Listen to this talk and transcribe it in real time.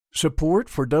Support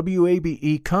for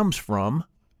WABE comes from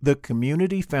the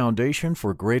Community Foundation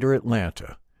for Greater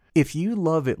Atlanta. If you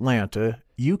love Atlanta,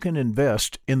 you can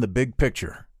invest in the big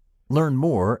picture. Learn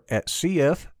more at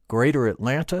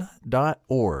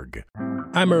cfgreateratlanta.org.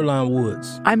 I'm Earlonne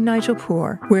Woods. I'm Nigel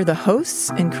Poor. We're the hosts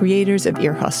and creators of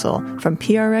Ear Hustle from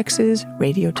PRX's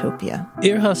Radiotopia.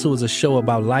 Ear Hustle is a show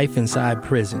about life inside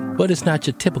prison, but it's not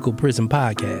your typical prison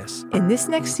podcast. In this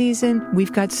next season,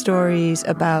 we've got stories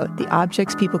about the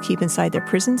objects people keep inside their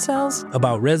prison cells,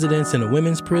 about residents in a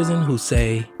women's prison who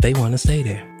say they want to stay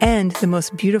there, and the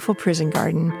most beautiful prison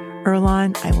garden.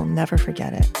 Earlonne, I will never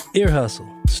forget it. Ear Hustle.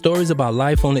 Stories about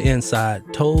life on the inside,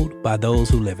 told by those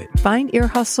who live it. Find Ear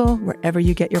Hustle wherever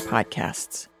you get your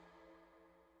podcasts.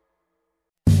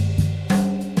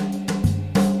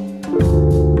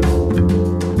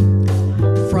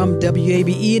 From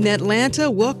WABE in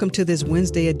Atlanta, welcome to this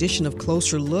Wednesday edition of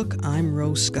Closer Look. I'm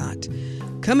Rose Scott.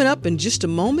 Coming up in just a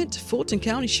moment, Fulton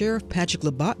County Sheriff Patrick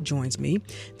Labatt joins me.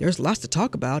 There's lots to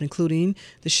talk about, including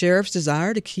the sheriff's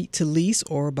desire to lease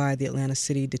or buy the Atlanta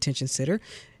City Detention Center,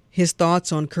 his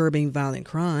thoughts on curbing violent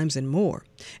crimes, and more.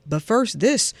 But first,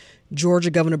 this. Georgia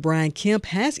Governor Brian Kemp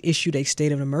has issued a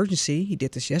state of emergency, he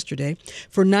did this yesterday,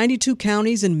 for 92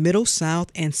 counties in Middle, South,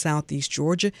 and Southeast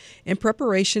Georgia in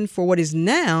preparation for what is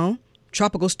now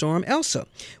Tropical Storm Elsa.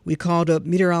 We called up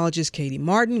meteorologist Katie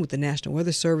Martin with the National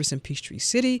Weather Service in Peachtree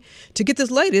City to get the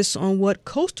latest on what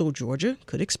coastal Georgia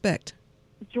could expect.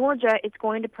 Georgia, it's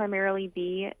going to primarily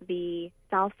be the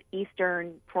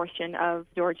southeastern portion of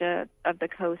Georgia, of the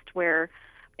coast, where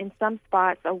in some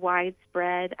spots a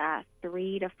widespread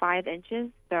 3 to 5 inches.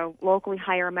 So locally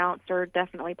higher amounts are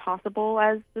definitely possible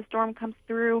as the storm comes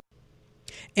through.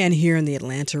 And here in the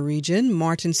Atlanta region,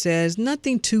 Martin says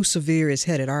nothing too severe is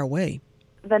headed our way.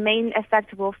 The main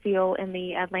effect we'll feel in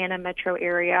the Atlanta metro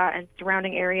area and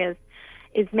surrounding areas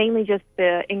is mainly just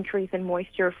the increase in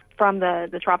moisture from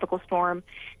the tropical storm.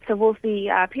 So we'll see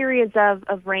periods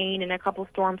of rain and a couple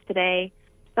storms today.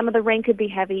 Some of the rain could be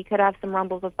heavy, could have some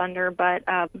rumbles of thunder, but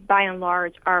by and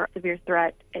large, our severe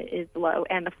threat is low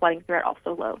and the flooding threat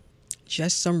also low.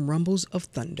 Just some rumbles of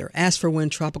thunder. As for when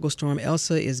Tropical Storm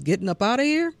Elsa is getting up out of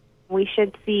here, we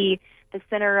should see the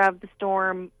center of the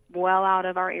storm well out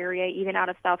of our area, even out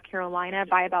of South Carolina,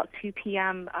 by about 2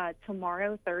 p.m.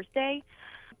 Tomorrow, Thursday.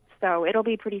 So it'll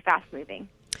be pretty fast-moving.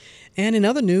 And in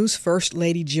other news, First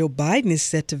Lady Jill Biden is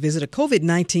set to visit a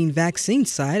COVID-19 vaccine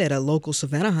site at a local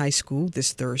Savannah high school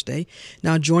this Thursday.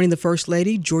 Now, joining the First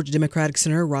Lady, Georgia Democratic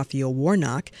Senator Raphael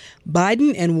Warnock.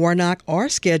 Biden and Warnock are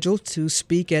scheduled to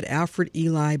speak at Alfred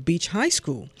Ely Beach High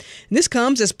School. And this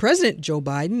comes as President Joe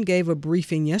Biden gave a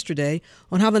briefing yesterday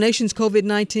on how the nation's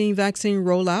COVID-19 vaccine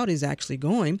rollout is actually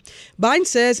going. Biden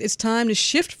says it's time to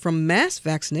shift from mass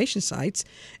vaccination sites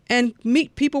and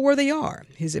meet people where they are.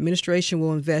 His administration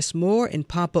will invest more in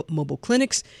pop-up mobile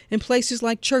clinics in places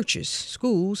like churches,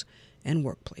 schools, and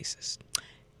workplaces.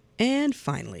 And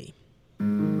finally,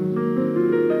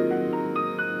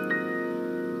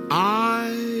 I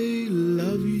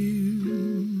love you.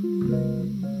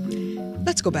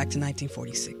 Let's go back to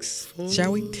 1946,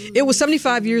 shall we? It was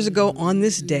 75 years ago on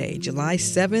this day, July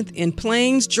 7th, in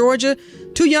Plains, Georgia.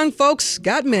 2 young folks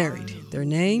got married. Their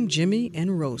name, Jimmy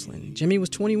and Rosalind. Jimmy was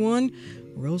 21.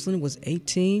 Rosalind was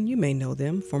 18. You may know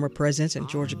them, former President and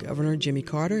Georgia Governor Jimmy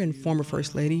Carter and former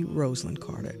First Lady Rosalind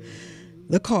Carter.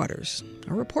 The Carters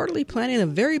are reportedly planning a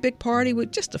very big party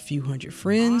with just a few hundred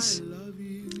friends.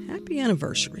 Happy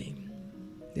anniversary.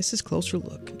 This is Closer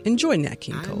Look. Enjoy Nat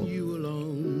King Cole. And you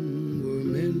alone were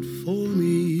meant for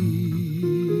me.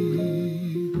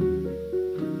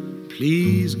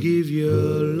 Please give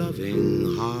your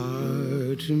loving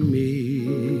heart to me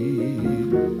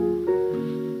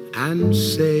and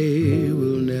say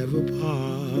we'll never part.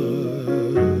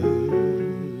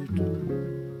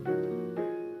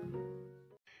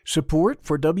 Support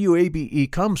for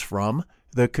WABE comes from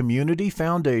the Community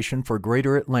Foundation for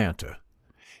Greater Atlanta.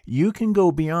 You can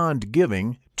go beyond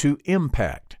giving to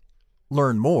impact.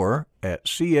 Learn more at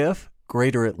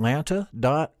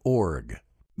cfgreateratlanta.org.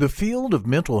 The field of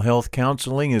mental health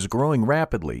counseling is growing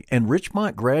rapidly, and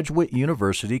Richmont Graduate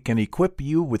University can equip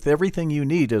you with everything you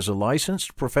need as a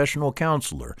licensed professional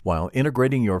counselor while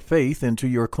integrating your faith into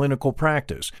your clinical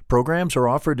practice. Programs are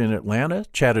offered in Atlanta,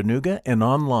 Chattanooga, and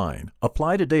online.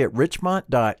 Apply today at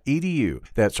richmont.edu.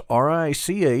 That's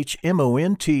richmont.edu.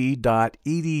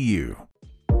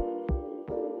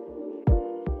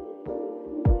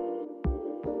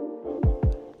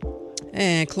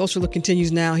 And Closer Look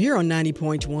continues now here on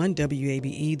 90.1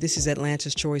 WABE. This is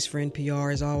Atlanta's Choice for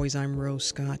NPR. As always, I'm Rose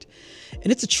Scott.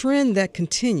 And it's a trend that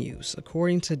continues.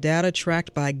 According to data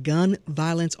tracked by Gun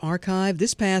Violence Archive,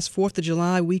 this past 4th of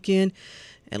July weekend,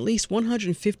 at least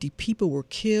 150 people were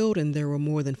killed, and there were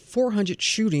more than 400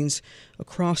 shootings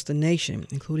across the nation,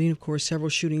 including, of course, several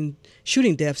shooting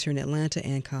deaths here in Atlanta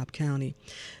and Cobb County.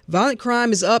 Violent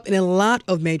crime is up in a lot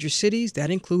of major cities. That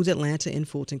includes Atlanta and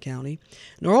Fulton County.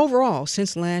 And overall,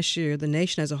 since last year, the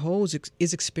nation as a whole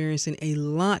is experiencing a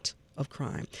lot of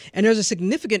crime. And there's a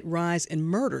significant rise in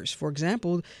murders, for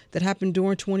example, that happened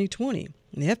during 2020.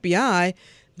 And the FBI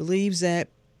believes that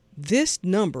this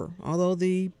number, although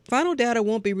the final data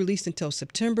won't be released until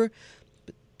September,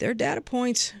 their data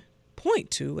points point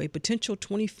to a potential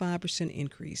 25%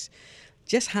 increase.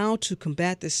 Just how to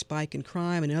combat this spike in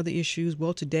crime and other issues,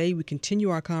 well, today we continue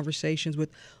our conversations with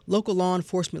local law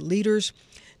enforcement leaders.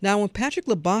 Now, when Patrick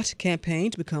Labatt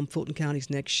campaigned to become Fulton County's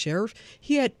next sheriff,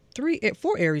 he had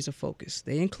 4 areas of focus.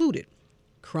 They included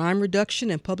crime reduction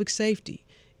and public safety,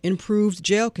 improved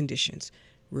jail conditions,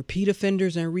 repeat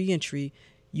offenders and reentry,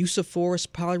 use of force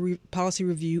policy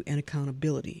review, and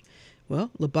accountability.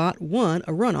 Well, Labatt won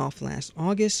a runoff last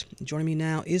August. Joining me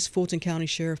now is Fulton County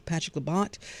Sheriff Patrick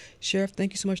Labatt. Sheriff,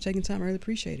 thank you so much for taking time. I really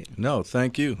appreciate it. No,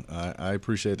 thank you. I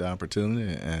appreciate the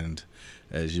opportunity. And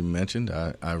as you mentioned,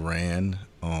 I ran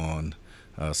on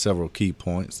several key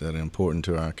points that are important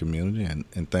to our community.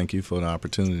 And thank you for the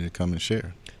opportunity to come and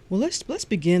share. Well, let's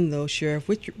begin, though, Sheriff,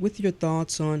 with your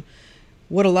thoughts on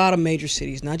what a lot of major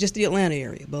cities, not just the Atlanta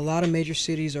area, but a lot of major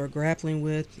cities are grappling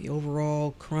with, the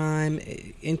overall crime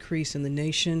increase in the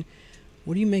nation.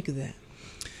 What do you make of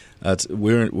that?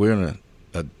 We're in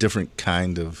a different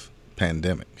kind of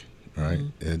pandemic, right?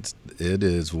 Mm-hmm. It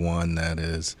is one that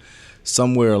is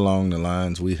somewhere along the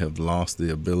lines we have lost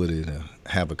the ability to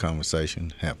have a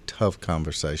conversation, have tough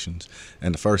conversations,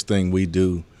 and the first thing we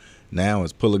do now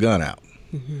is pull a gun out.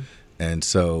 Mm-hmm. And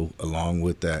so along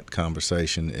with that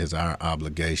conversation is our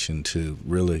obligation to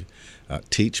really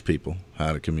teach people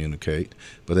how to communicate,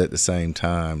 but at the same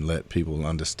time let people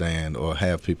understand or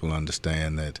have people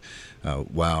understand that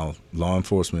while law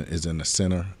enforcement is in the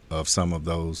center of some of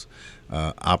those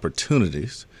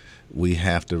opportunities, we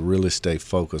have to really stay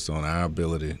focused on our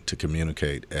ability to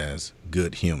communicate as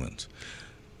good humans.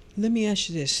 Let me ask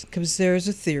you this, because there's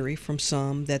a theory from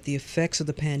some that the effects of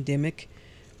the pandemic,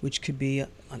 which could be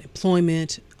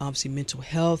unemployment, obviously mental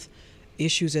health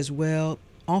issues as well,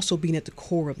 also being at the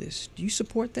core of this. Do you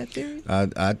support that theory?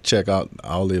 I check out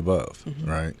all the above, mm-hmm.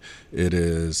 right? It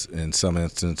is in some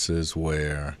instances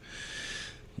where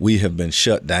we have been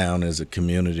shut down as a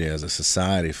community, as a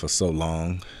society for so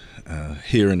long.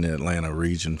 Here in the Atlanta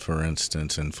region, for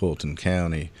instance, in Fulton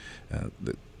County,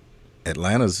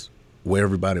 Atlanta's where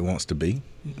everybody wants to be.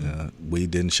 Mm-hmm. We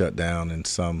didn't shut down in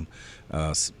some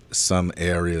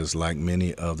areas like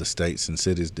many of the states and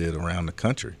cities did around the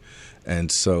country, and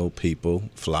so people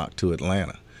flock to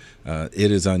Atlanta.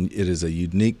 It is a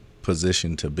unique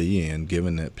position to be in,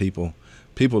 given that people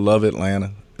love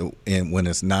Atlanta, and when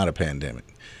it's not a pandemic.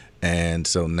 And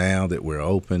so now that we're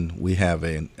open, we have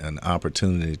an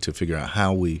opportunity to figure out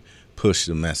how we push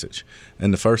the message.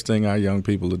 And the first thing our young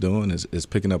people are doing is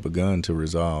picking up a gun to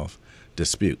resolve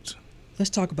disputes.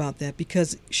 Let's talk about that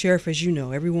because, Sheriff, as you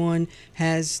know, everyone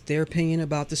has their opinion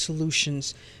about the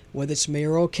solutions, whether it's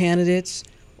mayoral candidates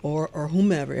or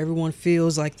whomever. Everyone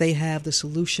feels like they have the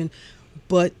solution.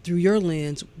 But through your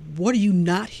lens, what are you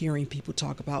not hearing people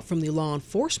talk about from the law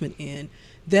enforcement end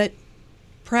that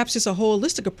perhaps it's a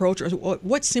holistic approach, or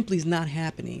what simply is not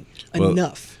happening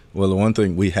enough? Well, the one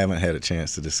thing we haven't had a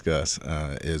chance to discuss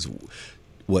is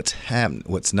what's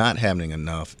not happening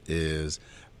enough is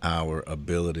our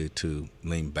ability to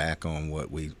lean back on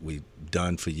what we've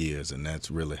done for years, and that's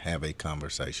really have a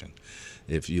conversation.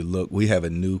 If you look, we have a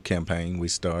new campaign we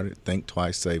started, Think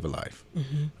Twice, Save a Life.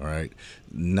 Mm-hmm. All right?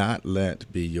 Not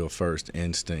let be your first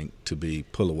instinct to be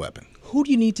pull a weapon. Who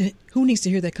needs to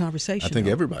hear that conversation? I think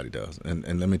everybody does.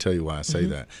 And let me tell you why I say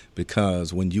that.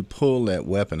 Because when you pull that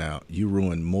weapon out, you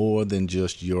ruin more than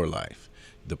just your life.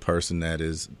 The person that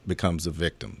becomes a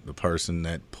victim, the person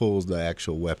that pulls the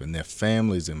actual weapon, their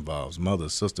families involved,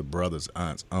 mothers, sisters, brothers,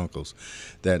 aunts, uncles,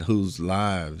 whose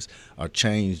lives are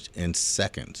changed in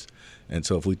seconds. And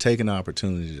so if we take an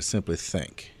opportunity to simply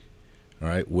think, all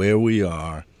right, where we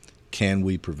are, can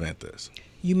we prevent this?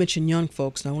 You mentioned young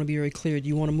folks, and I want to be very clear. Do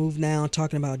you want to move now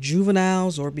talking about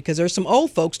juveniles, or because there's some old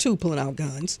folks too pulling out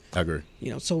guns? I agree.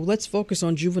 So let's focus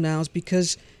on juveniles,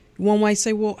 because one might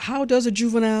say, well, how does a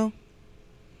juvenile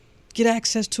get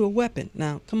access to a weapon?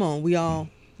 Now, come on, we all,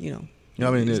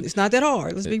 it's not that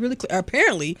hard. Let's be really clear.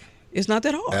 Apparently, it's not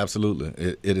that hard.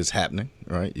 Absolutely. It is happening,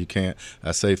 right? You can't,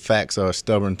 I say facts are a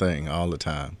stubborn thing all the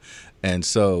time. And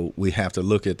so we have to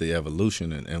look at the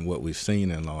evolution and what we've seen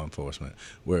in law enforcement,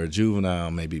 where a juvenile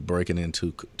may be breaking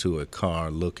into a car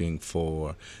looking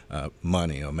for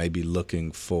money, or maybe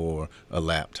looking for a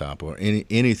laptop, or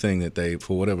anything that they,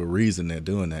 for whatever reason, they're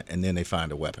doing that, and then they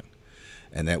find a weapon.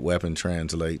 And that weapon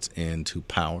translates into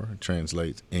power,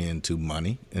 translates into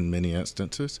money in many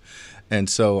instances. And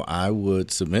so I would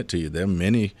submit to you, there are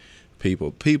many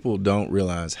people don't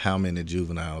realize how many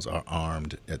juveniles are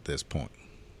armed at this point.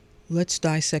 Let's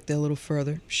dissect that a little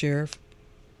further, Sheriff.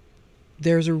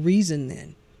 There's a reason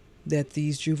then that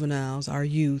these juveniles, our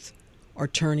youth, are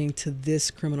turning to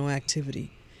this criminal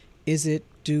activity. Is it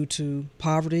due to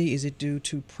poverty? Is it due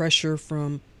to pressure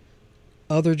from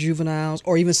other juveniles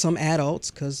or even some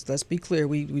adults? Because let's be clear,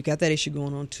 we got that issue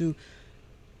going on too.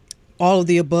 All of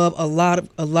the above, a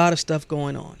lot of stuff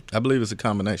going on. I believe it's a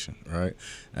combination, right?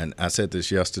 And I said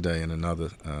this yesterday in another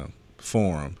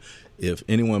forum. If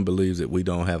anyone believes that we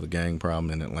don't have a gang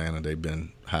problem in Atlanta, they've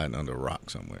been hiding under a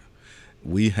rock somewhere.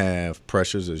 We have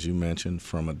pressures, as you mentioned,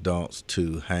 from adults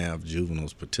to have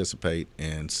juveniles participate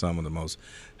in some of the most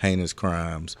heinous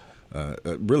crimes,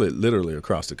 really literally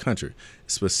across the country.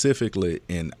 Specifically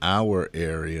in our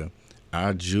area,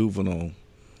 our juvenile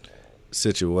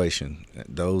situation,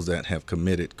 those that have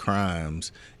committed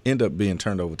crimes end up being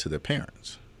turned over to their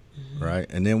parents. Mm-hmm. Right?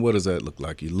 And then what does that look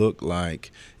like? It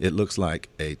looks like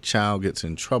a child gets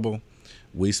in trouble.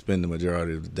 We spend the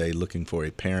majority of the day looking for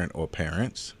a parent or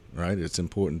parents, right? It's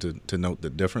important to note the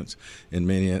difference. In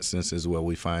many instances where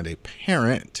we find a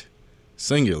parent,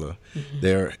 singular,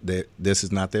 mm-hmm. This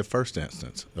is not their first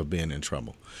instance of being in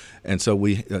trouble. And so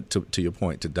we, to your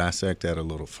point, to dissect that a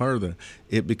little further,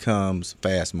 it becomes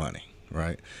fast money,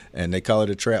 right? And they call it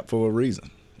a trap for a reason.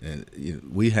 And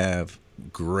we have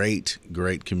great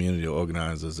community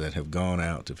organizers that have gone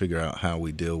out to figure out how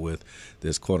we deal with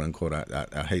this quote unquote,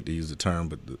 I hate to use the term,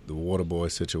 but the water boy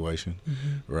situation,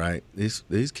 mm-hmm. right?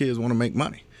 These kids want to make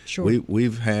money. Sure.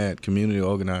 We've had community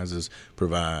organizers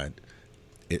provide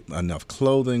enough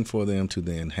clothing for them to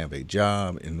then have a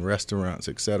job in restaurants,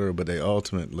 et cetera, but they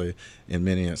ultimately, in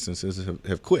many instances,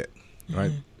 have quit,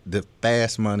 right? Mm-hmm. The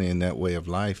fast money in that way of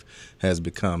life has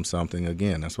become something,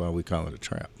 again, that's why we call it a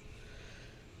trap.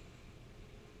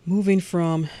 Moving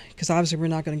from, because obviously we're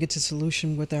not going to get to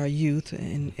solution with our youth,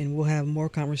 and we'll have more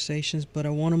conversations, but I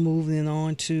want to move then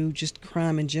on to just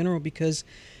crime in general, because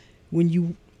when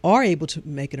you are able to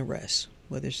make an arrest,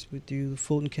 whether it's with you,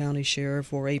 Fulton County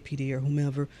Sheriff or APD or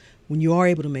whomever, when you are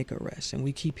able to make an arrest, and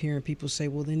we keep hearing people say,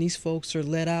 well, then these folks are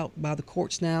let out by the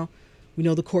courts now. We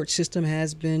know the court system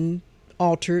has been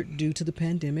altered due to the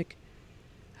pandemic.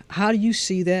 How do you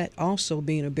see that also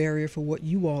being a barrier for what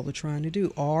you all are trying to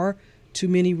do? Are too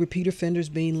many repeat offenders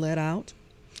being let out?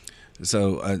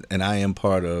 So, and I am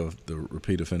part of the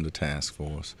Repeat Offender Task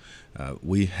Force.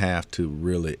 We have to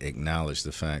really acknowledge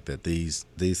the fact that these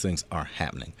things are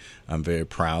happening. I'm very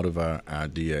proud of our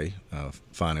DA,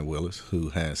 Fonnie Willis, who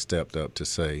has stepped up to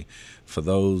say, for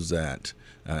those that,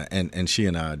 and she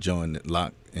and I joined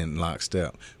in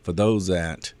lockstep, for those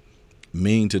that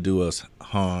mean to do us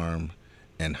harm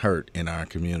and hurt in our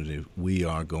community, we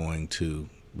are going to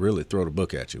really throw the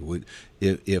book at you.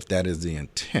 If that is the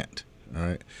intent, all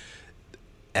right?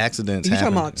 Accidents happen.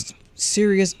 You're talking about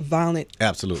serious, violent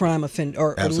Absolutely. Crime offender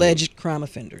or Absolutely. Alleged crime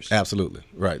offenders. Absolutely.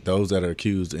 Right. Those that are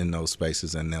accused in those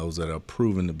spaces and those that are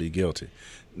proven to be guilty.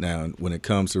 Now, when it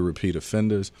comes to repeat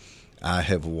offenders, I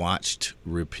have watched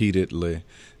repeatedly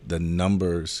the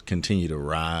numbers continue to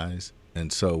rise.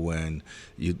 And so when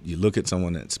you look at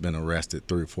someone that's been arrested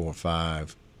 3, 4,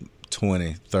 5,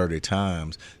 20, 30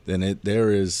 times, then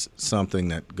there is something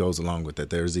that goes along with that.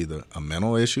 There's either a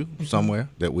mental issue mm-hmm. somewhere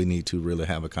that we need to really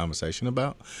have a conversation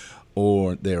about,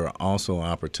 or there are also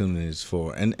opportunities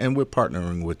for, and we're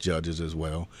partnering with judges as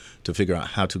well to figure out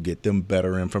how to get them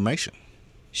better information.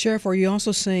 Sheriff, are you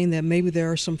also saying that maybe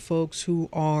there are some folks who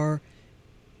are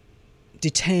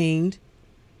detained,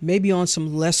 maybe on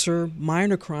some lesser,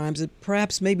 minor crimes that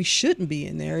perhaps maybe shouldn't be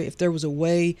in there, if there was a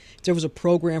way, if there was a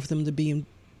program for them to be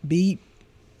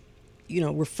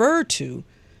referred to,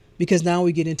 because now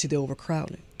we get into the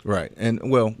overcrowding. Right.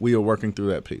 And well, we are working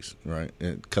through that piece, right?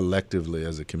 And collectively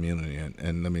as a community,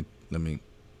 and let me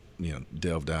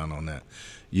delve down on that.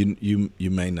 You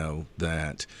may know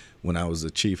that when I was the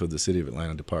chief of the City of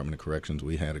Atlanta Department of Corrections,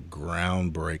 we had a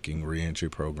groundbreaking reentry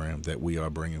program that we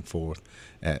are bringing forth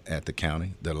at the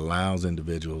county that allows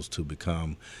individuals to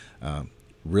become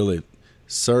really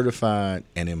certified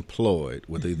and employed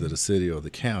with either the city or the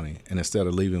county, and instead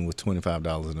of leaving with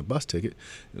 $25 in a bus ticket,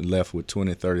 left with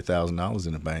 $20,000, $30,000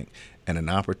 in the bank, and an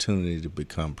opportunity to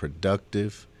become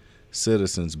productive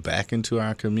citizens back into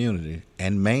our community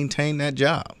and maintain that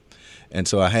job. And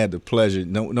so I had the pleasure,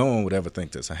 no one would ever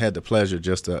think this, I had the pleasure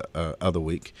just the other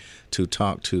week to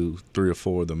talk to 3 or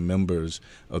 4 of the members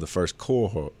of the first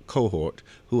cohort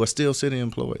who are still city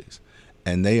employees.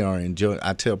 And they are enjoying,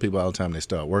 I tell people all the time, they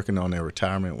start working on their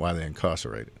retirement while they're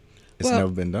incarcerated. It's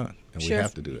never been done, and Sheriff, we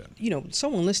have to do that. You know,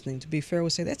 someone listening, to be fair,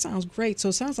 would say, that sounds great. So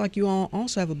it sounds like you all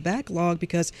also have a backlog,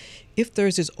 because if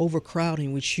there's this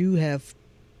overcrowding, which you have,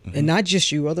 and not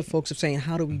just you, other folks are saying,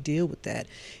 how do we deal with that?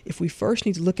 If we first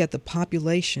need to look at the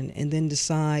population and then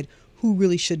decide who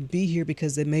really should be here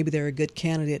because maybe they're a good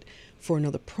candidate for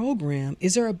another program,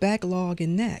 is there a backlog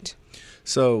in that?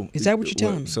 So is that what you're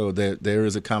telling me? So there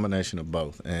is a combination of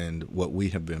both, and what we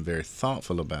have been very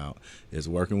thoughtful about is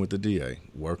working with the DA,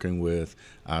 working with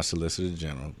our Solicitor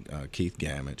General, Keith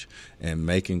Gamage, and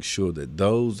making sure that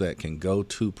those that can go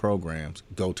to programs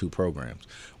go to programs.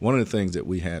 One of the things that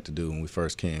we had to do when we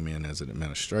first came in as an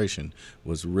administration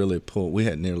was really we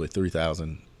had nearly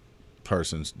 3,000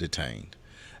 persons detained,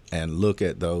 and look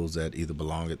at those that either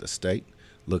belong at the state,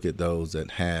 look at those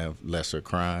that have lesser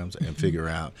crimes, and figure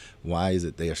out why is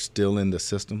it they are still in the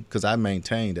system. Because I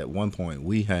maintained at one point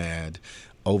we had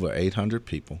over 800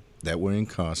 people that were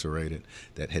incarcerated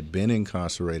that had been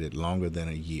incarcerated longer than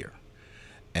a year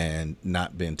and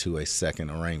not been to a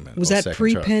second arraignment. Was that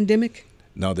pre-pandemic?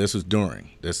 No, this was during.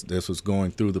 This was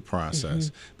going through the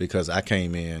process, because I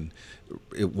came in,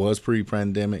 it was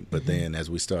pre-pandemic, but then as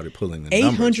we started pulling the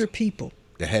numbers. 800 people.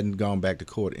 That hadn't gone back to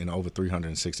court in over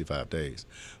 365 days.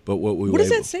 But what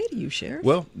does that say to you, Sheriff?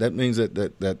 Well, that means that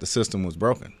the system was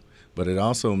broken. But it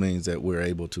also means that we're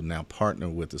able to now partner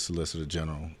with the Solicitor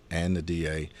General and the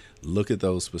DA, look at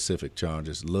those specific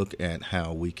charges, look at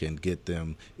how we can get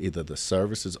them either the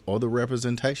services or the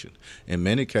representation. In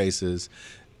many cases,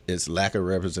 it's lack of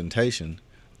representation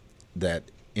that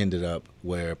ended up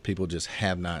where people just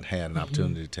have not had an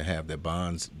opportunity to have their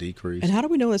bonds decreased. And how do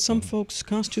we know that some folks'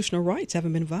 constitutional rights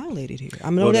haven't been violated here? I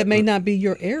know that may not be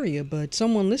your area, but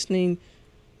someone listening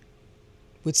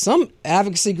with some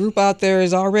advocacy group out there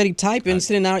is already typing,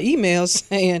 sending out emails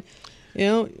saying, you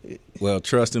know. Well,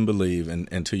 trust and believe,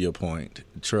 and to your point,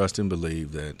 trust and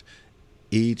believe that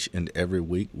each and every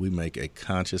week we make a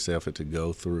conscious effort to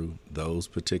go through those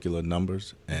particular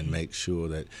numbers and make sure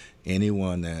that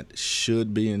anyone that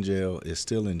should be in jail is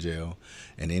still in jail,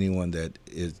 and anyone that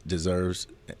deserves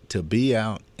to be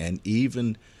out and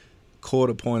even court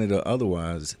appointed or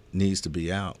otherwise needs to be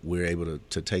out, we're able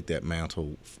to take that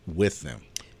mantle with them.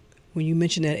 When you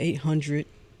mentioned that 800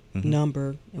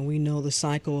 number, and we know the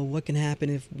cycle of what can happen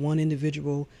if one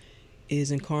individual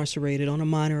is incarcerated on a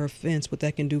minor offense, what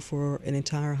that can do for an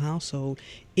entire household.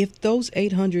 If those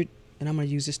 800, and I'm going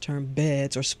to use this term,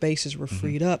 beds or spaces were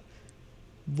freed up,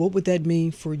 what would that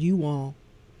mean for you all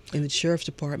in the Sheriff's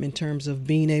Department in terms of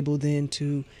being able then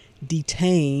to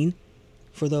detain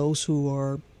for those who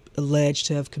are alleged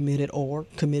to have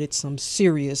committed some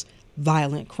serious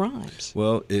violent crimes?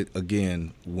 Well,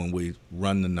 again, when we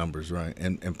run the numbers, right,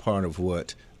 and part of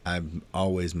what I've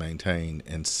always maintained,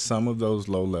 in some of those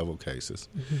low-level cases,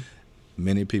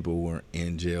 many people were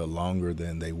in jail longer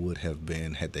than they would have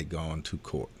been had they gone to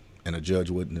court. And a judge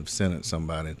wouldn't have sentenced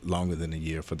somebody longer than a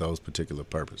year for those particular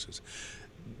purposes.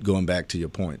 Going back to your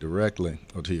point directly,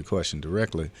 or to your question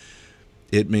directly,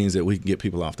 it means that we can get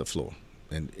people off the floor.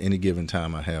 And any given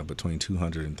time I have between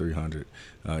 200 and 300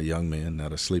 young men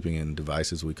that are sleeping in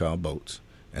devices we call boats,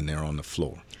 and they're on the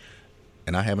floor.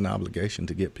 And I have an obligation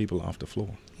to get people off the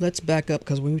floor. Let's back up,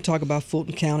 because when we talk about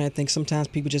Fulton County, I think sometimes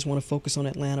people just want to focus on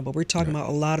Atlanta, but we're talking about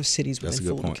a lot of cities within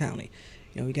Fulton County.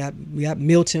 You know, we got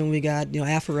Milton, we got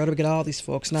Alpharetta, we got all these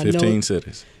folks. And 15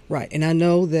 cities. Right, and I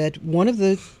know that one of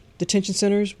the detention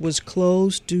centers was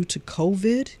closed due to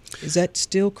COVID. Is that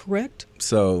still correct?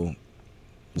 So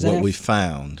what we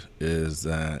found is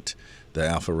that the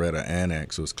Alpharetta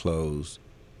Annex was closed.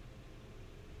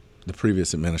 The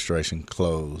previous administration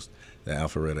closed the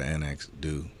Alpharetta Annex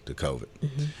due to COVID.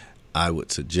 I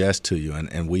would suggest to you,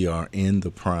 and we are in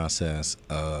the process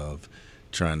of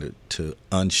trying to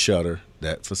unshutter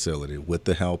that facility with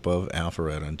the help of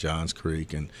Alpharetta and Johns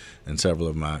Creek and several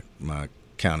of my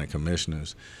county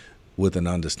commissioners, with an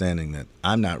understanding that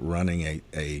I'm not running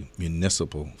a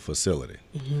municipal facility.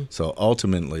 So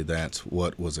ultimately that's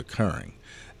what was occurring.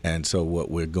 And so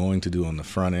what we're going to do on the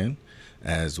front end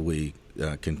as we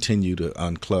continue to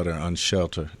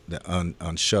unshutter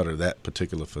that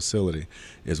particular facility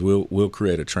is we'll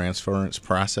create a transference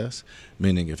process,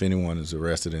 meaning if anyone is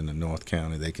arrested in the North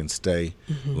County, they can stay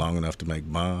long enough to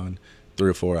make bond.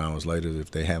 3 or 4 hours later, if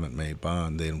they haven't made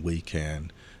bond, then we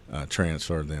can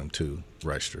transfer them to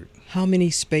Rice Street. How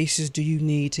many spaces do you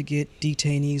need to get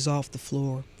detainees off the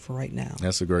floor for right now?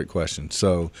 That's a great question.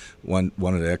 So one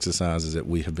of the exercises that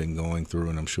we have been going through,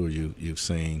 and I'm sure you've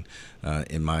seen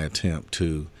in my attempt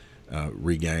to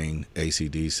regain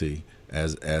ACDC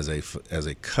as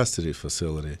a custody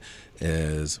facility,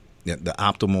 is the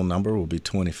optimal number will be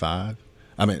 25.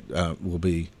 Will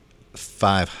be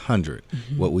 500.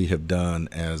 Mm-hmm. What we have done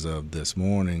as of this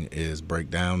morning is break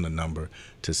down the number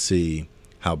to see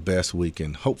how best we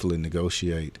can hopefully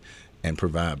negotiate and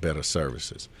provide better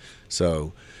services.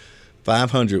 So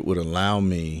 500 would allow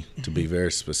me to be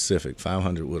very specific.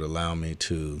 500 would allow me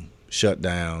to shut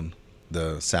down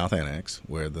the South Annex,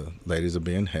 where the ladies are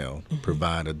being held,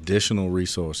 provide additional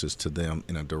resources to them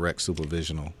in a direct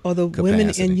supervisional Are the capacity. women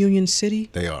in Union City?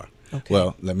 They are. Okay.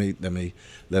 Well,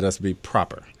 let us be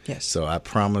proper. Yes. So I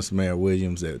promised Mayor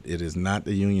Williams that it is not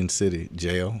the Union City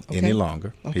Jail any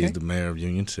longer. Okay. He's the mayor of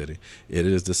Union City. It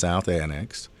is the South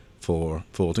Annex for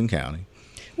Fulton County.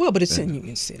 Well, but it's in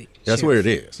Union City. That's Sheriff. where it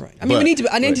is. Right. I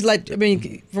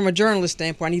mean, from a journalist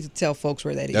standpoint, I need to tell folks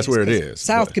where that is. That's where it is.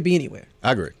 South could be anywhere.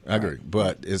 I agree.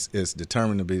 But it's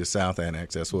determined to be the South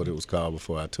Annex. That's what it was called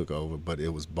before I took over, but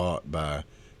it was bought by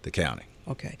the county.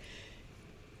 Okay.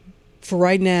 For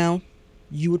right now,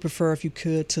 you would prefer, if you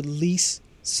could, to lease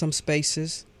some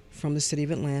spaces from the city of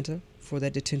Atlanta for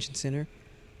that detention center.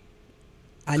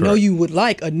 I know you would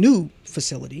like a new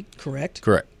facility, correct?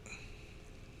 Correct.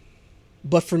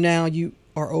 But for now, you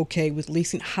are okay with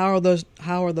leasing. How are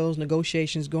those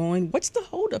negotiations going? What's the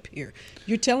holdup here?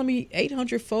 You're telling me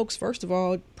 800 folks, first of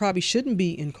all, probably shouldn't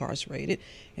be incarcerated,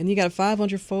 and you got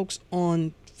 500 folks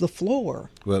on the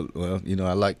floor. Well,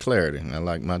 I like clarity, and I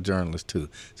like my journalists too.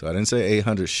 So I didn't say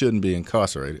 800 shouldn't be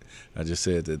incarcerated. I just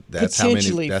said that's how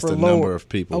many. That's the number of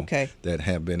people that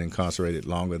have been incarcerated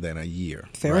longer than a year.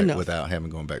 Fair enough. Without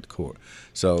having gone back to court.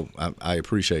 So I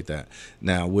appreciate that.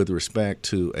 Now, with respect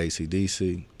to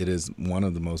ACDC, it is one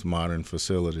of the most modern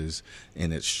facilities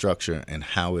in its structure and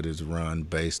how it is run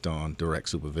based on direct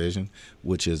supervision,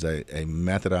 which is a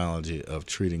methodology of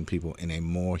treating people in a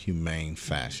more humane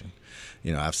fashion.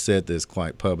 You know, I've said this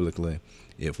quite publicly.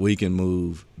 If we can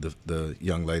move the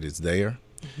young ladies there,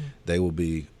 they will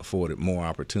be afforded more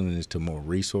opportunities to more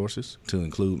resources, to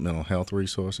include mental health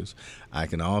resources. I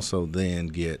can also then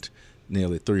get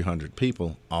nearly 300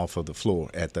 people off of the floor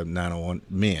at the 901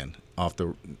 men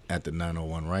at the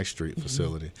 901 Rice Street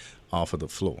facility off of the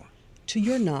floor. To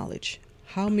your knowledge,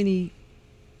 how many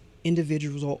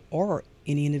individuals or are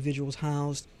any individuals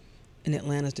housed in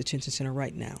Atlanta's detention center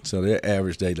right now? So their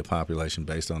average daily population,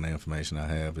 based on the information I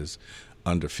have, is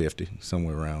under 50,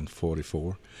 somewhere around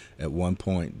 44. At one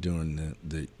point during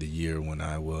the year when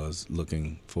I was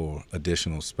looking for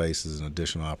additional spaces and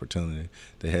additional opportunity,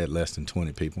 they had less than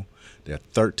 20 people. There are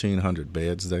 1,300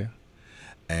 beds there.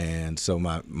 And so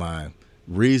my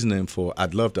reasoning for,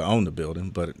 I'd love to own the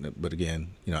building, but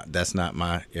again, that's not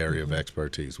my area of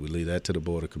expertise. We leave that to the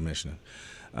Board of Commissioners.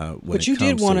 But you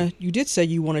did say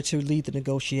you wanted to lead the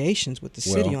negotiations with the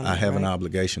city on that, I have an right?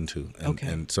 obligation to.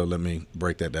 And so let me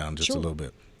break that down just a little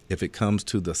bit. If it comes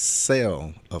to the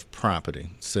sale of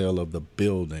property, sale of the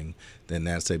building, then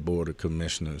that's a Board of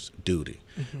Commissioners' duty.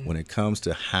 When it comes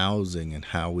to housing and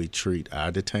how we treat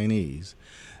our detainees,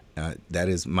 that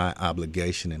is my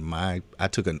obligation, and I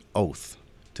took an oath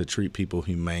to treat people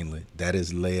humanely. That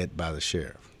is led by the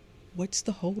sheriff. What's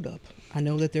the holdup? I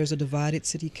know that there's a divided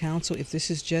city council. If this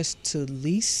is just to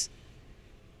lease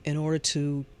in order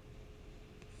to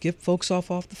get folks off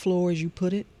the floor, as you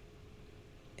put it,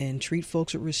 and treat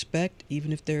folks with respect,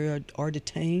 even if they are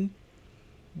detained,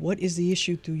 what is the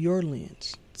issue through your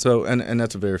lens? So, and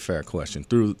that's a very fair question.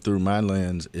 Through my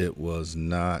lens, it was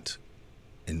not,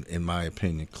 in my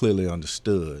opinion, clearly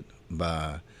understood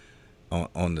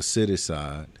on the city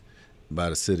side, by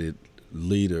the city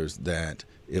leaders, that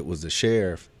it was the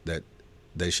sheriff that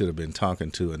they should have been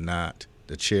talking to and not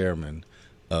the chairman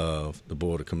of the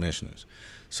Board of Commissioners.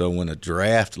 So when a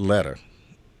draft letter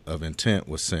of intent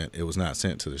was sent, it was not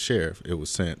sent to the sheriff. It was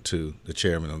sent to the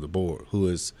chairman of the board,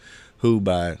 who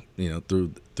by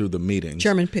through the meetings,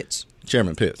 Chairman Pitts,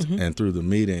 and through the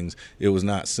meetings, it was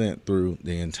not sent to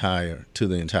the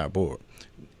entire board.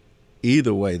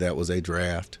 Either way, that was a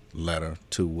draft letter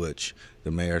to which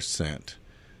the mayor sent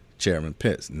Chairman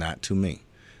Pitts, not to me.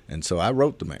 And so I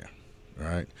wrote the mayor,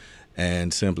 right,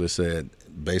 and simply said,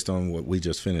 based on what we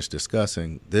just finished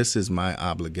discussing, this is my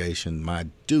obligation, my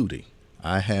duty.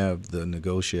 I have the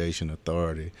negotiation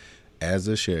authority as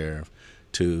a sheriff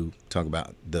to talk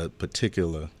about the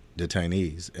particular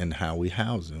detainees and how we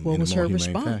house them in a more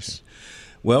humane fashion.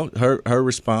 Well, her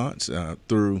response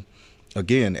through,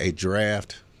 again, a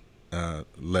draft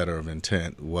letter of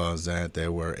intent was that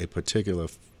there were a particular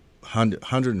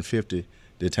 150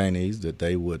 detainees that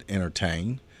they would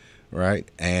entertain, right?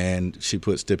 And she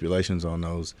put stipulations on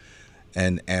those.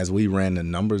 And as we ran the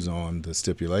numbers on the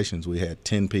stipulations, we had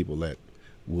 10 people that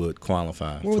would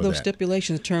qualify for that. What were those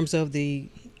stipulations in terms of the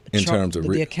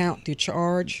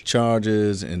charge?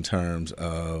 Charges, in terms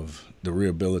of the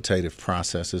rehabilitative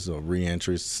processes or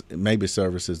reentries, maybe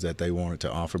services that they wanted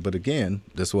to offer. But again,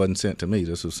 this wasn't sent to me.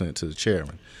 This was sent to the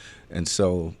chairman. And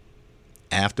so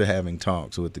after having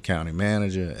talks with the county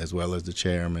manager as well as the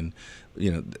chairman,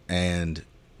 and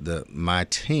my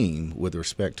team with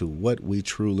respect to what we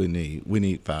truly need, we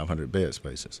need 500 bed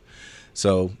spaces.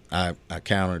 So I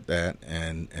countered that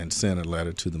and sent a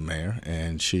letter to the mayor,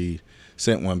 and she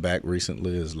sent one back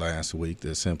recently, as last week,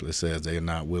 that simply says they are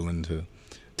not willing to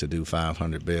do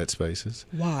 500 bed spaces.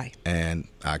 Why? And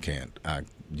I can't.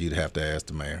 You'd have to ask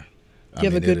the mayor. You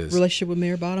have a good relationship with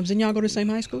Mayor Bottoms? Didn't y'all go to the same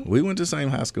high school? We went to the same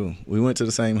high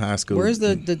school. Where's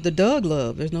the Doug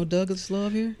love? There's no Douglas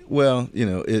love here? Well,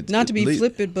 it's not to be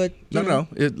flippant, but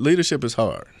leadership is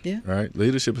hard. Yeah. Right?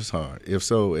 Leadership is hard.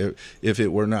 If it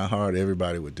were not hard,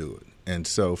 everybody would do it. And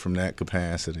so from that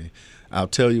capacity, I'll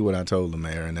tell you what I told the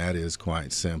mayor, and that is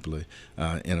quite simply,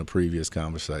 in a previous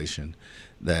conversation,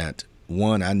 that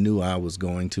one, I knew I was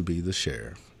going to be the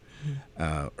sheriff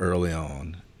early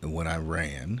on when I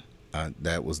ran.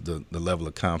 That was the level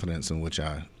of confidence in which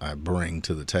I bring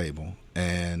to the table.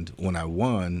 And when I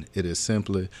won, it is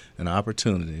simply an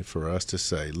opportunity for us to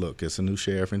say, look, it's a new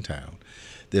sheriff in town.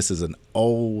 This is an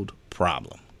old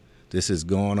problem. This is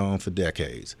going on for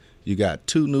decades. You got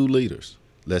 2 new leaders.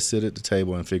 Let's sit at the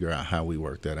table and figure out how we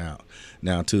work that out.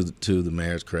 Now, to the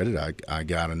mayor's credit, I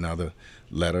got another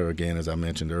letter, again, as I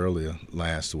mentioned earlier,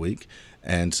 last week.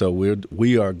 And so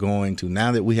we are going to,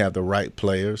 now that we have the right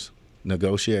players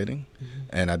negotiating,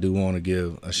 and I do want to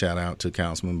give a shout out to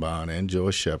Councilman Bond and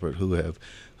Joyce Shepard, who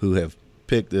have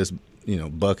picked this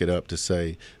bucket up to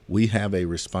say we have a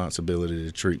responsibility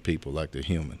to treat people like they're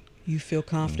human. You feel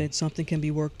confident something can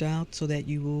be worked out so that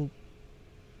you will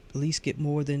at least get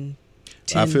more than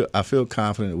 10? I feel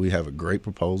confident that we have a great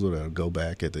proposal that will go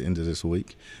back at the end of this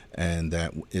week, and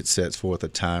that it sets forth a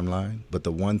timeline. But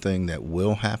the one thing that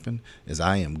will happen is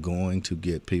I am going to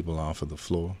get people off of the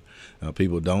floor.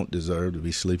 People don't deserve to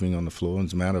be sleeping on the floor.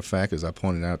 As a matter of fact, as I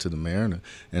pointed out to the mayor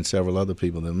and several other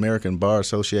people, the American Bar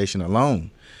Association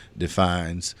alone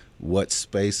defines what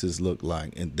spaces look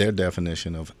like in their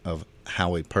definition of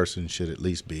how a person should at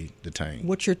least be detained.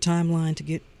 What's your timeline to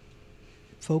get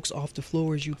folks off the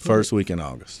floor, as you put First week in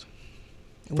August.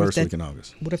 What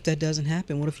if that doesn't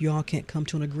happen? What if you all can't come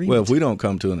to an agreement? Well, if we don't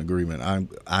come to an agreement,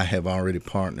 I have already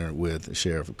partnered with the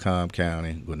sheriff of Cobb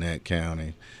County, Gwinnett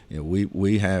County.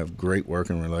 We have great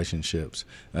working relationships,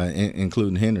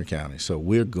 including Henry County. So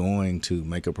we're going to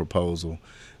make a proposal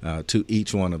to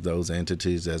each one of those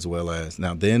entities, as well as,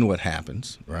 now then what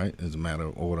happens, right, as a matter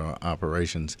of order of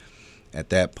operations, at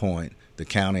that point, the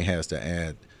county has to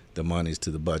add the monies to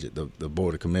the budget. The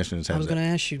Board of Commissioners has. I was going to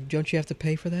ask you, don't you have to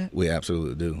pay for that? We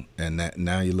absolutely do. And that,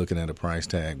 now you're looking at a price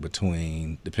tag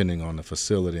between, depending on the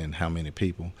facility and how many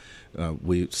people,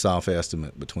 we soft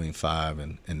estimate between $5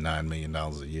 and $9 million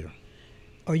a year.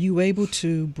 Are you able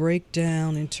to break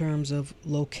down in terms of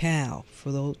locale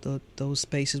for those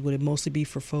spaces? Would it mostly be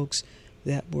for folks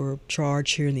that were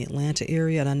charged here in the Atlanta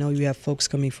area? And I know you have folks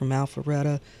coming from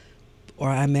Alpharetta, or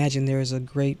I imagine there is a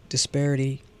great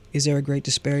disparity. Is there a great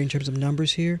disparity in terms of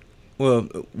numbers here? Well,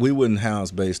 we wouldn't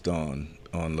house based on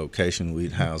location.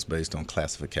 We'd house based on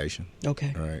classification.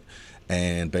 Okay. Right.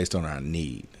 And based on our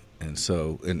need. And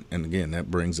so, and again,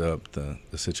 that brings up the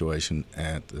situation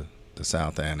at the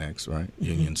South Annex, right,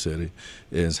 Union City,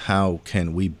 is how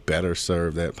can we better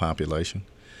serve that population?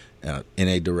 In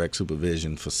a direct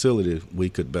supervision facility, we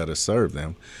could better serve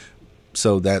them.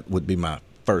 So that would be my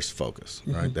first focus,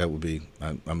 right? That would be,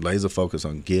 I'm laser focused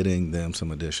on getting them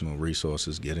some additional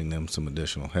resources, getting them some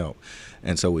additional help.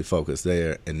 And so we focus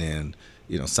there, and then,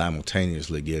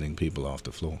 simultaneously getting people off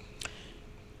the floor.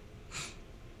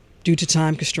 Due to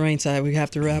time constraints, we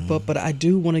have to wrap up, but I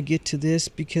do want to get to this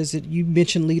because you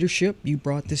mentioned leadership. You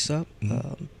brought this up.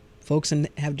 Folks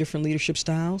have different leadership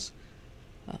styles.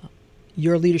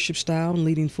 Your leadership style in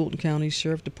leading Fulton County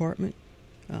Sheriff Department,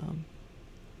 what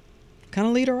kind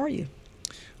of leader are you?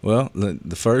 Well,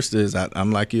 the first is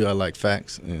I'm like you. I like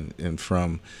facts, and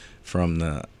from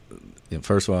the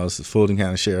first of all, it's the Fulton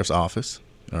County Sheriff's Office.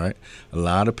 All right, a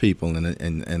lot of people,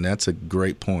 and that's a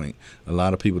great point. A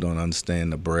lot of people don't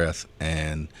understand the breadth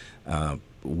and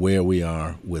where we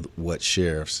are with what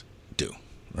sheriffs do.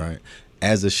 Right,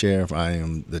 as a sheriff, I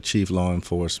am the chief law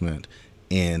enforcement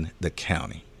in the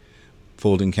county.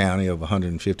 Fulton County, of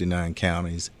 159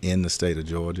 counties in the state of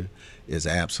Georgia, is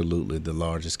absolutely the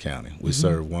largest county. We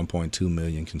serve 1.2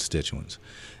 million constituents.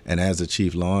 And as a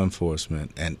chief law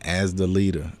enforcement and as the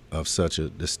leader of such a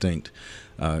distinct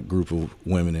group of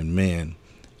women and men,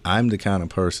 I'm the kind of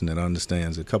person that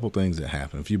understands a couple things that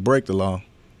happen. If you break the law,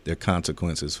 there are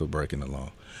consequences for breaking the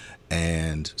law.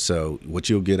 And so what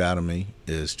you'll get out of me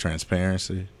is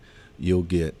transparency. You'll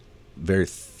get very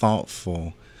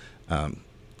thoughtful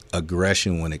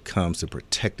aggression when it comes to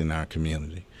protecting our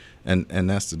community. And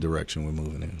that's the direction we're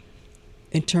moving in.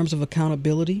 In terms of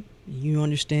accountability, you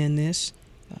understand this,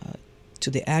 to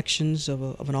the actions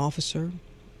of an officer,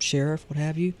 sheriff, what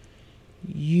have you.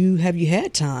 Have you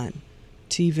had time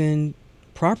to even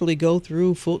properly go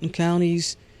through Fulton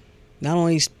County's not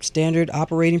only standard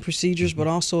operating procedures, but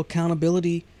also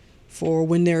accountability for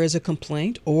when there is a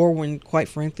complaint or when, quite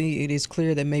frankly, it is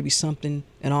clear that maybe something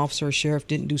an officer or sheriff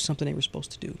didn't do something they were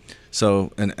supposed to do?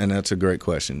 So, and that's a great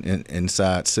question.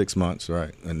 Inside 6 months,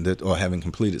 right, or having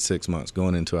completed 6 months,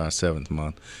 going into our 7th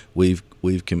month, we've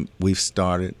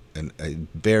started a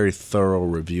very thorough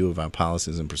review of our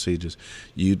policies and procedures.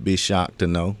 You'd be shocked to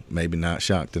know, maybe not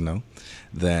shocked to know,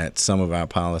 that some of our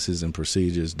policies and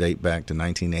procedures date back to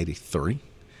 1983,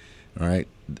 right?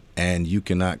 And you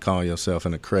cannot call yourself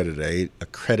an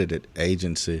accredited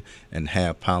agency and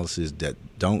have policies that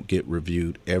don't get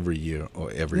reviewed every year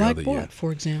or every other year. Like what,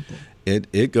 for example?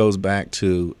 It goes back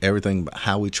to everything about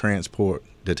how we transport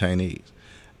detainees,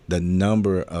 the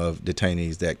number of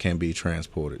detainees that can be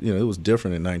transported. It was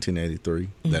different in 1983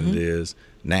 than it is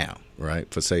now,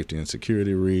 right, for safety and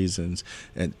security reasons.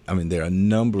 And, I mean, there are a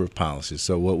number of policies.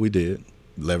 So what we did,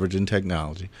 leveraging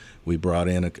technology, we brought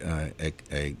in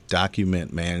a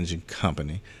document managing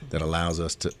company that allows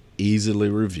us to easily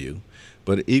review.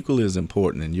 But equally as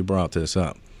important, and you brought this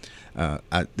up,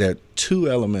 there are 2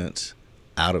 elements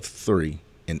out of 3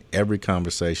 in every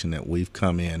conversation that we've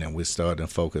come in and we're starting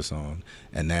to focus on,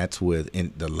 and that's with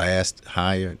the last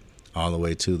hired all the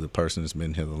way to the person that's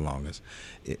been here the longest.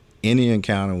 Any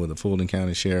encounter with a Fulton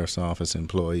County Sheriff's Office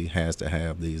employee has to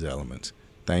have these elements.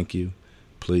 Thank you,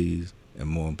 please, and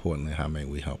more importantly, how may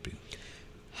we help you?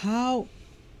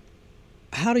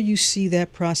 How do you see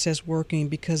that process working?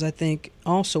 Because I think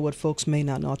also what folks may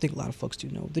not know, I think a lot of folks do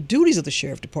know, the duties of the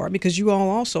Sheriff Department, because you all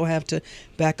also have to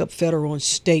back up federal and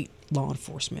state law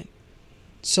enforcement.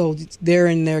 So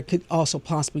there could also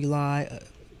possibly lie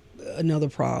another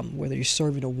problem, whether you're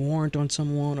serving a warrant on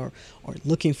someone or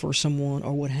looking for someone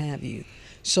or what have you.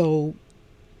 So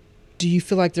do you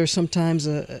feel like there's sometimes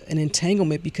an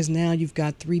entanglement because now you've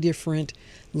got 3 different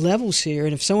levels here,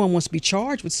 and if someone wants to be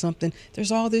charged with something,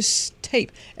 there's all this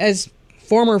tape. As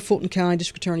former Fulton County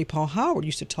District Attorney Paul Howard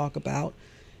used to talk about,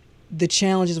 the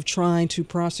challenges of trying to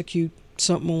prosecute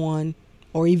someone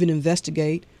or even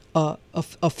investigate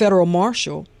a federal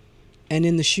marshal and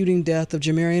in the shooting death of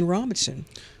Jamarian Robinson.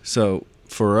 So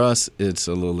for us, it's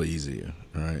a little easier,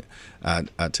 right?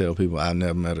 I tell people I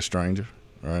never met a stranger,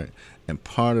 right? And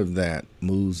part of that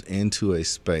moves into a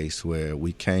space where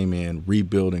we came in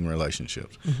rebuilding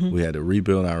relationships. We had to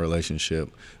rebuild our relationship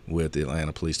with the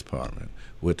Atlanta Police Department,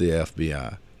 with the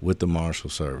FBI, with the Marshal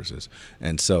Services.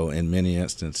 And so in many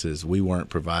instances, we weren't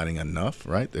providing enough,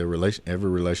 right? Every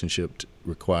relationship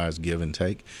requires give and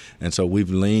take. And so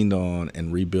we've leaned on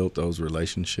and rebuilt those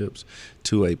relationships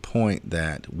to a point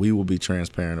that we will be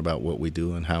transparent about what we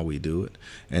do and how we do it.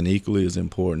 And equally as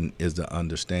important is the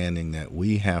understanding that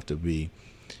we have to be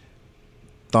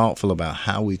thoughtful about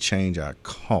how we change our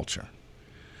culture.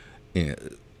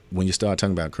 When you start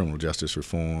talking about criminal justice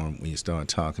reform, when you start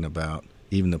talking about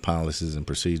even the policies and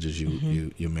procedures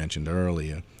you mentioned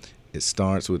earlier, it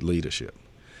starts with leadership.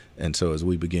 And so as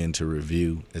we begin to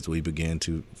review, as we begin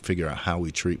to figure out how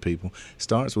we treat people, it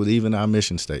starts with even our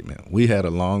mission statement. We had a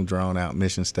long, drawn-out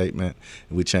mission statement,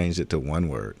 and we changed it to one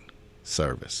word: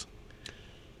 service.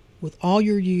 With all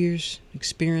your years'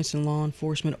 experience in law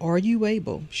enforcement, are you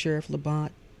able, Sheriff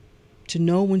Labatt, to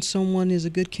know when someone is a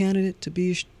good candidate to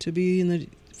be in the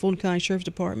Fulton County Sheriff's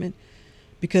Department?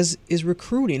 Because is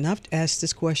recruiting, I've asked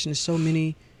this question to so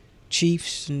many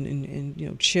chiefs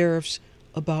and sheriffs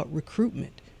about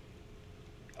recruitment.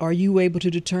 Are you able to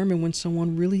determine when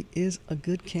someone really is a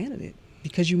good candidate?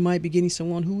 Because you might be getting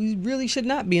someone who really should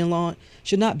not be in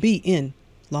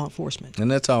law enforcement. And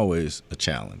that's always a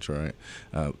challenge, right?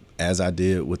 As I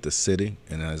did with the city,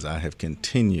 and as I have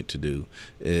continued to do,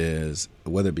 is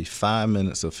whether it be 5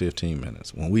 minutes or 15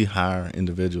 minutes, when we hire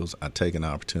individuals, I take an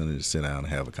opportunity to sit down and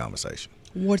have a conversation.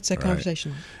 What's that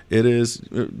conversation like? It is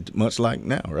much like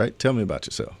now, right? Tell me about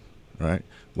yourself, right?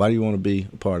 Why do you want to be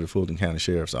a part of the Fulton County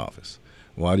Sheriff's Office?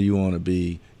 Why do you want to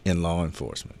be in law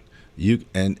enforcement?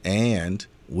 And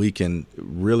we can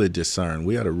really discern.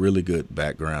 We had a really good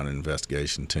background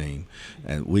investigation team,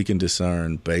 and we can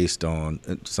discern based on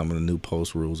some of the new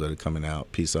post rules that are coming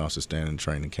out, Peace Officer Standing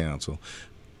Training Council,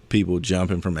 people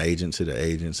jumping from agency to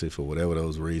agency for whatever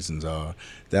those reasons are,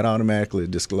 that automatically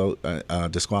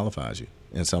disqualifies you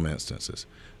in some instances.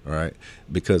 Right,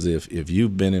 because if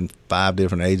you've been in 5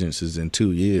 different agencies in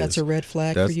 2 years, that's a red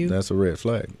flag for you. That's a red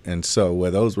flag, and so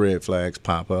where those red flags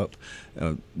pop up,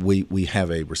 we have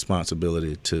a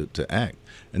responsibility to act.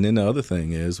 And then the other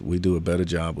thing is we do a better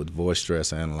job with voice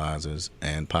stress analyzers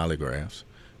and polygraphs,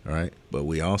 right? But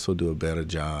we also do a better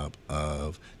job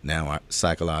of now our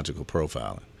psychological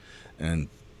profiling. And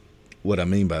what I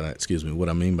mean by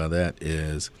that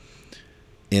is,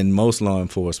 in most law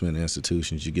enforcement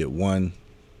institutions, you get one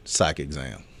psych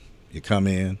exam. You come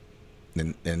in,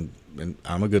 and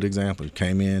I'm a good example. You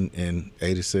came in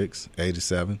 86,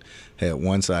 87, had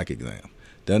one psych exam.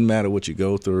 Doesn't matter what you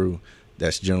go through,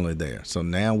 that's generally there. So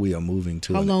now we are moving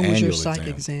to an annual exam. How long was your psych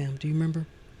exam? Do you remember?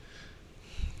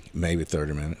 Maybe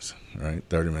 30 minutes, right?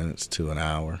 30 minutes to an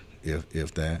hour,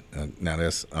 if that. Now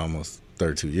that's almost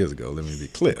 32 years ago, let me be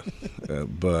clear.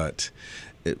 But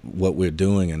what we're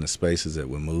doing in the spaces that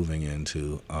we're moving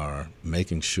into are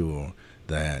making sure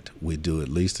that we do at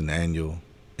least an annual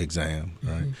exam,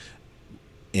 right?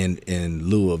 In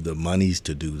lieu of the monies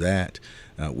to do that,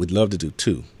 we'd love to do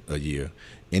 2 a year.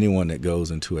 Anyone that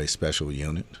goes into a special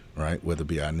unit, right, whether it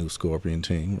be our new Scorpion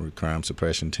team or crime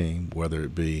suppression team, whether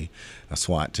it be a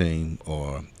SWAT team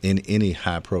or in any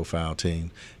high-profile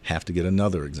team, have to get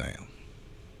another exam.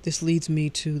 This leads me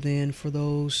to then, for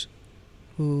those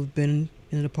who've been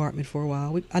in the department for a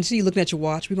while, I see you looking at your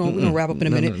watch. We're gonna wrap up in a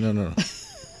minute. No.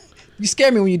 You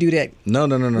scare me when you do that. No.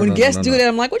 When guests do that,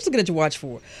 I'm like, what you looking at your watch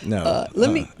for? No.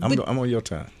 I'm on your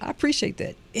time. I appreciate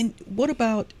that. And what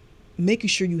about making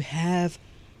sure you have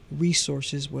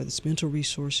resources, whether it's mental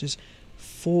resources,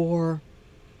 for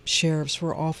sheriffs,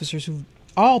 for officers,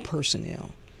 all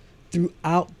personnel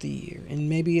throughout the year, and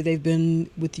maybe they've been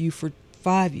with you for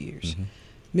 5 years.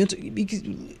 Because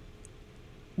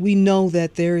we know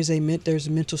that there's a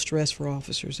mental stress for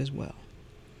officers as well.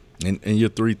 And you're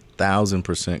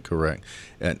 3,000% correct.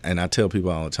 And I tell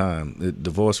people all the time, the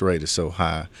divorce rate is so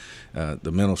high,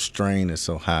 the mental strain is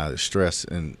so high, the stress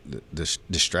and the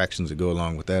distractions that go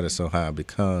along with that is so high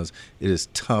because it is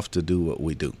tough to do what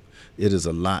we do. It is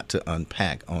a lot to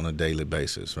unpack on a daily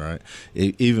basis, right?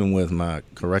 Even with my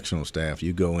correctional staff,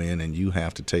 you go in and you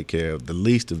have to take care of the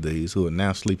least of these who are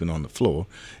now sleeping on the floor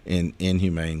in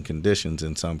inhumane conditions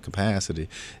in some capacity.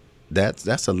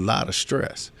 That's a lot of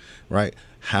stress, right?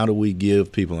 How do we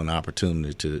give people an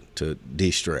opportunity to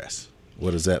de-stress?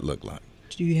 What does that look like?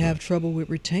 Do you have trouble with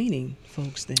retaining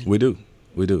folks then? We do.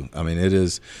 I mean, it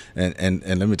is, and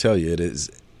let me tell you, it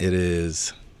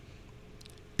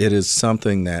is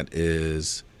something that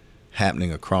is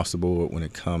happening across the board when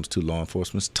it comes to law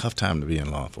enforcement. It's a tough time to be in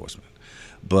law enforcement.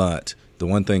 But the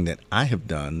one thing that I have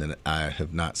done that I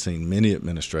have not seen many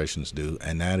administrations do,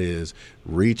 and that is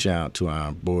reach out to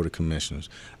our Board of Commissioners.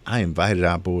 I invited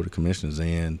our Board of Commissioners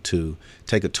in to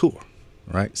take a tour,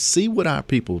 right? See what our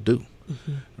people do.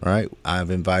 Right,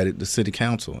 I've invited the city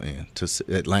council in, to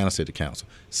Atlanta City Council,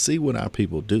 see what our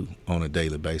people do on a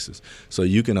daily basis, so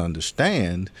you can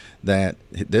understand that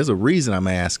there's a reason I'm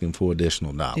asking for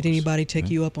additional dollars. Did anybody take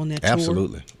you up on that tour?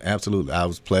 Absolutely. I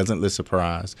was pleasantly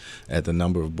surprised at the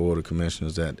number of Board of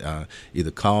Commissioners that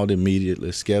either called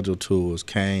immediately, scheduled tours,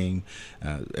 came,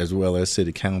 as well as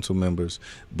city council members,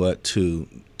 but to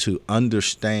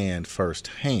understand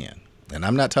firsthand. And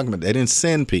I'm not talking about, they didn't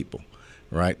send people.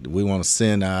 Right, we want to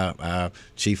send our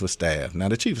chief of staff. Now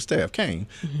the chief of staff came,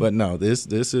 but no, this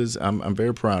is I'm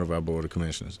very proud of our Board of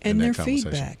Commissioners and their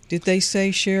feedback. Did they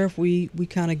say, Sheriff, we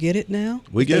kind of get it now?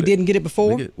 We get it. They didn't get it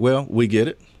before. We get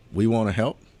it. We want to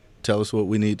help. Tell us what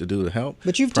we need to do to help.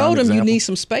 But you've told them you need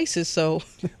some spaces, so.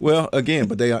 Well, again,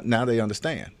 but now they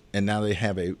understand, and now they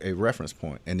have a reference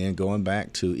point, and then going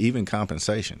back to even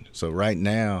compensation. So right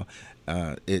now,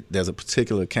 there's a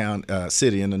particular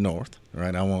city in the north.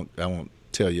 Right, I won't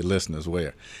tell your listeners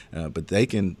where, but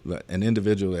an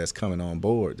individual that's coming on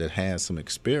board that has some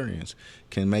experience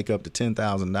can make up to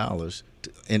 $10,000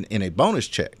 in a bonus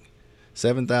check,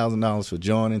 $7,000 for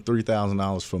joining,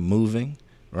 $3,000 for moving,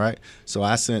 right? So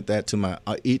I sent that to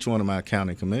each one of my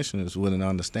county commissioners with an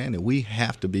understanding we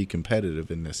have to be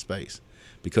competitive in this space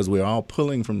because we're all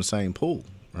pulling from the same pool,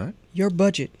 right? Your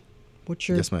budget, what's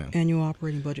your yes, ma'am. Annual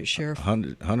operating budget, Sheriff?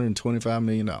 $125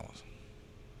 million.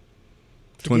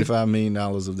 $25 million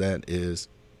of that is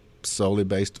solely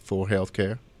based for health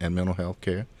care and mental health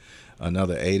care.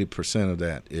 Another 80% of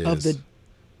that is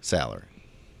salary.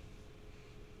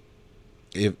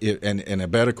 And a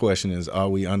better question is, are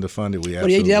we underfunded? We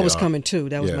absolutely that was are. coming too.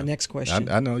 That was my next question.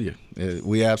 I know you.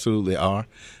 We absolutely are.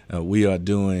 We are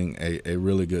doing a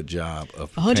really good job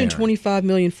of preparing. $125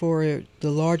 million for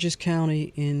the largest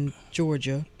county in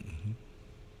Georgia,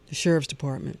 the Sheriff's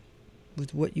Department,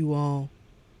 with what you all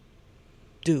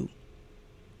do.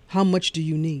 How much do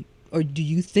you need, or do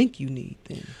you think you need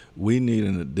then? We need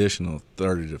an additional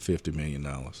 $30 to $50 million.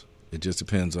 It just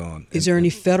depends on. Is there any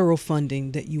federal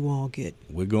funding that you all get?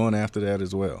 We're going after that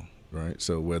as well, right?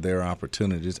 So where there are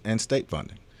opportunities, and state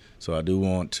funding. So I do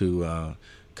want to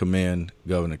commend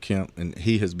Governor Kemp, and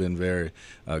he has been very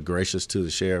gracious to the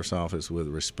Sheriff's Office with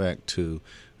respect to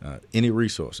any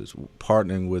resources,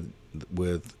 partnering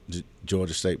with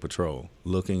Georgia State Patrol,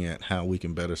 looking at how we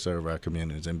can better serve our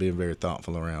communities and being very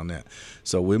thoughtful around that.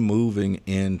 So we're moving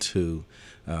into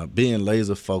being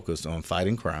laser focused on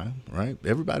fighting crime, right?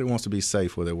 Everybody wants to be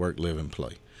safe where they work, live, and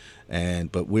play.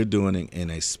 But we're doing it in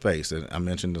a space. I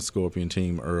mentioned the Scorpion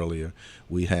team earlier.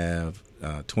 We have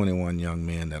 21 young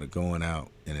men that are going out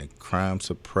in a crime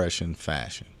suppression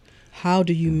fashion. How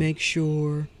do you make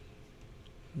sure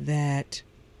that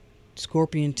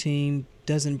Scorpion team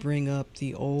doesn't bring up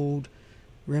the old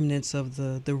remnants of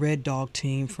the Red Dog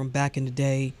team from back in the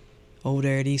day over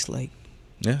there at Eastlake?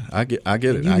 Yeah, I get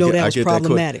it. You know that was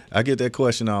problematic. I get that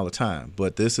question all the time.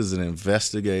 But this is an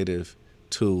investigative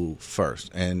tool first,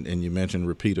 and you mentioned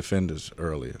repeat offenders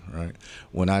earlier, right?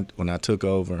 When I took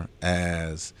over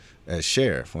as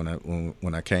sheriff, when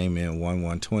I came in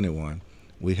 1/1/21,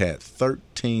 we had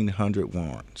 1,300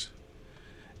 warrants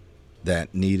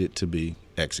that needed to be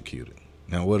executed.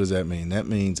 Now, what does that mean? That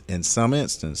means in some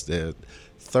instance there are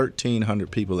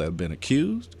 1,300 people that have been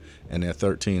accused, and there are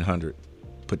 1,300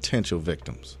 potential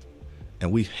victims, and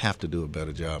we have to do a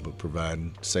better job of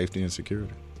providing safety and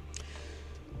security.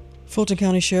 Fulton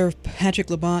County Sheriff Patrick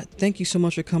Labat, thank you so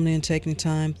much for coming in and taking the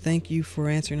time. Thank you for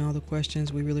answering all the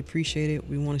questions. We really appreciate it.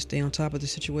 We want to stay on top of the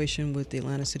situation with the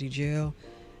Atlanta City Jail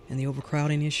and the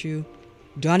overcrowding issue.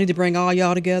 Do I need to bring all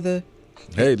y'all together?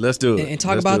 Hey, let's do it. And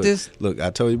talk about this? Look, I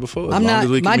told you before.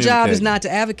 My job is not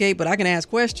to advocate, but I can ask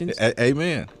questions.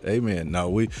 Amen. No,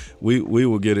 we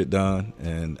will get it done,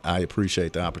 and I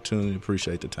appreciate the opportunity,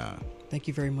 appreciate the time. Thank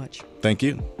you very much. Thank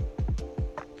you.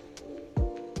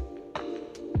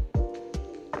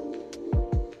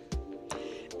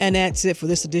 And that's it for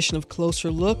this edition of Closer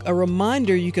Look. A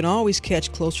reminder, you can always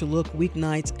catch Closer Look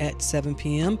weeknights at 7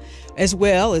 p.m., as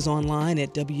well as online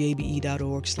at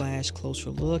wabe.org/Closer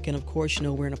Look. And of course, you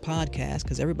know we're in a podcast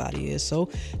because everybody is. So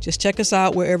just check us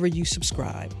out wherever you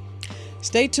subscribe.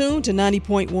 Stay tuned to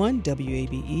 90.1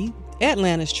 WABE,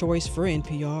 Atlanta's choice for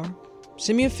NPR.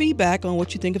 Send me a feedback on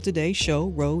what you think of today's show,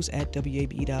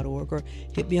 rose@wabe.org, or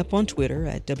hit me up on Twitter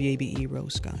at WABE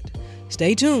Rose Scott.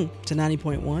 Stay tuned to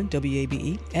 90.1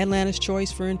 WABE, Atlanta's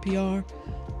choice for NPR.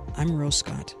 I'm Rose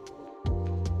Scott.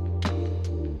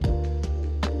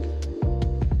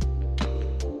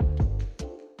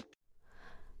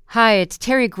 Hi, it's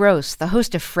Terry Gross, the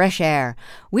host of Fresh Air.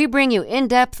 We bring you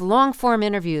in-depth, long-form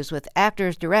interviews with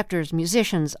actors, directors,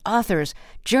 musicians, authors,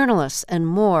 journalists, and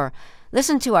more.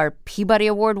 Listen to our Peabody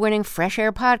Award-winning Fresh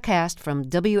Air podcast from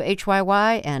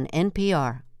WHYY and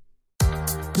NPR.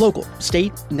 Local,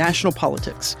 state, national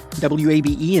politics.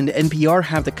 WABE and NPR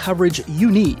have the coverage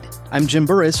you need. I'm Jim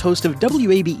Burris, host of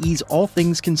WABE's All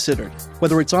Things Considered.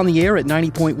 Whether it's on the air at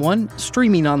 90.1,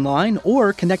 streaming online,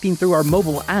 or connecting through our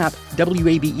mobile app,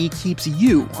 WABE keeps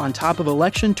you on top of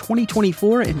election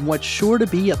 2024 in what's sure to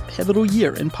be a pivotal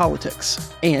year in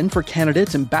politics. And for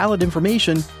candidates and ballot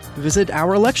information, visit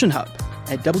our election hub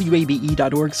at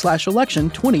wabe.org/election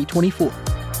 2024.